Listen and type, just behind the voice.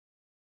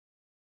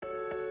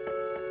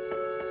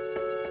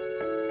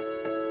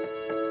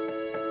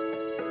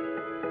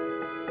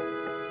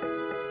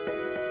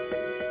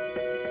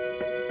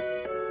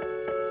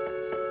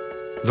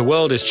The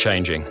world is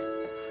changing.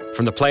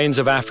 From the plains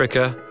of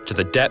Africa to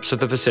the depths of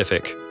the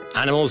Pacific,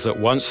 animals that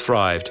once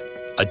thrived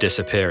are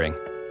disappearing.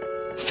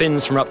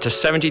 Fins from up to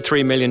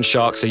 73 million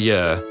sharks a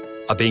year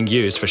are being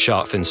used for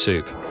shark fin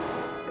soup.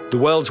 The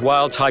world's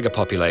wild tiger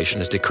population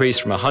has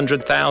decreased from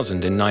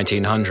 100,000 in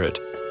 1900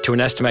 to an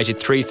estimated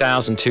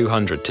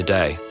 3,200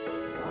 today.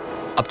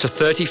 Up to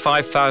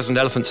 35,000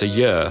 elephants a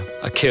year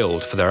are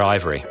killed for their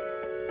ivory.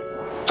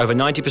 Over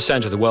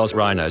 90% of the world's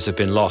rhinos have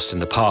been lost in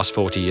the past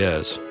 40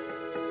 years.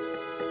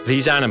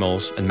 These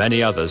animals and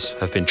many others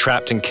have been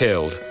trapped and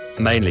killed,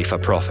 mainly for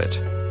profit.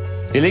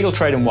 The illegal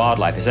trade in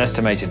wildlife is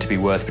estimated to be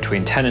worth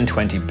between $10 and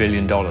 $20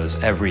 billion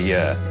every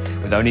year,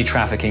 with only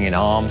trafficking in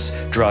arms,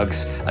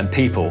 drugs, and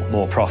people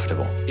more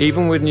profitable.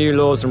 Even with new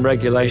laws and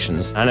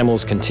regulations,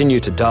 animals continue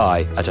to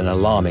die at an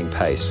alarming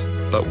pace.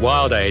 But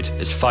WildAid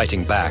is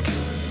fighting back.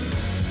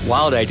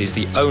 WildAid is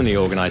the only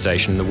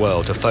organization in the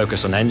world to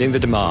focus on ending the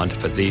demand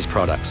for these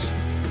products.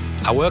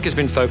 Our work has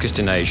been focused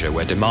in Asia,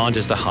 where demand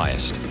is the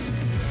highest.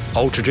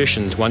 Old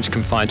traditions, once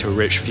confined to a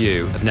rich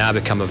few, have now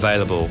become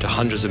available to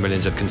hundreds of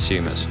millions of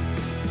consumers.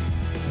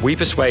 We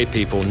persuade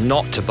people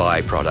not to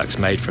buy products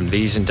made from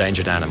these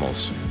endangered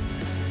animals.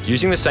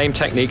 Using the same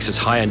techniques as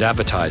high-end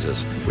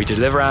advertisers, we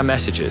deliver our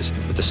messages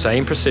with the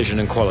same precision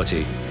and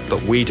quality,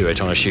 but we do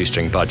it on a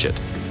shoestring budget.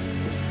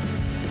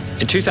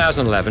 In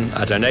 2011,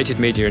 our donated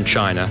media in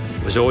China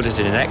was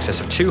audited in excess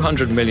of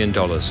 $200 million,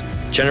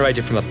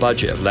 generated from a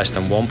budget of less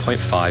than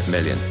 $1.5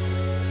 million.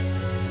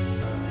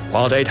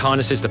 WildAid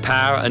harnesses the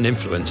power and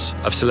influence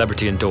of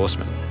celebrity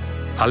endorsement.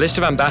 Our list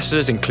of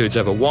ambassadors includes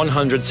over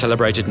 100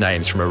 celebrated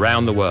names from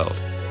around the world.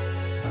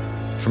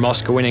 From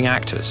Oscar-winning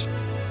actors,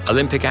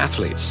 Olympic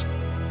athletes,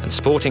 and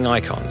sporting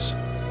icons,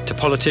 to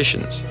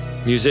politicians,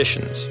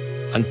 musicians,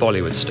 and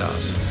Bollywood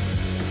stars.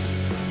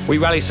 We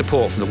rally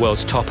support from the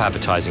world's top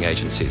advertising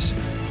agencies.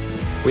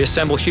 We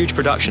assemble huge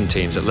production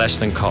teams at less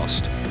than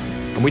cost,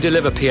 and we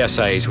deliver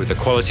PSAs with the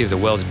quality of the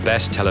world's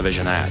best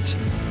television ads.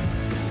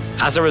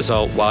 As a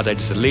result, WildAid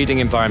is the leading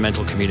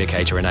environmental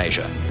communicator in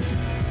Asia.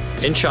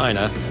 In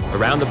China,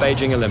 around the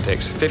Beijing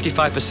Olympics,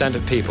 55%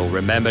 of people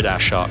remembered our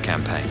shark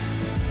campaign.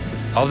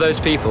 Of those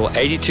people,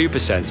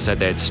 82% said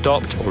they had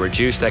stopped or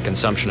reduced their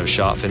consumption of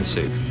shark fin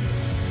soup.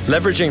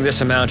 Leveraging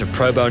this amount of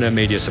pro bono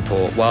media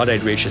support,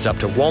 WildAid reaches up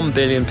to 1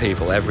 billion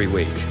people every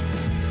week.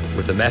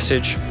 With the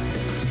message,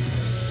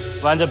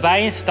 when the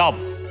buying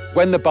stops.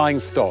 When the buying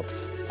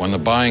stops. When the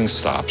buying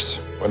stops.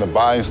 When the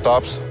buying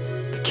stops.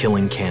 The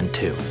killing can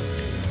too.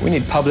 We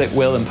need public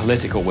will and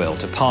political will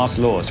to pass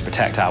laws to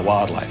protect our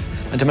wildlife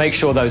and to make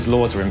sure those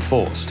laws are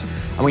enforced.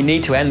 And we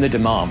need to end the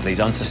demand for these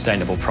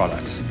unsustainable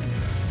products.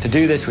 To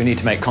do this, we need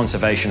to make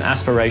conservation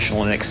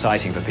aspirational and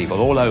exciting for people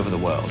all over the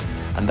world.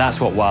 And that's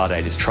what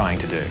WildAid is trying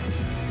to do.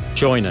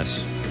 Join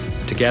us.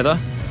 Together,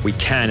 we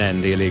can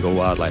end the illegal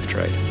wildlife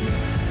trade.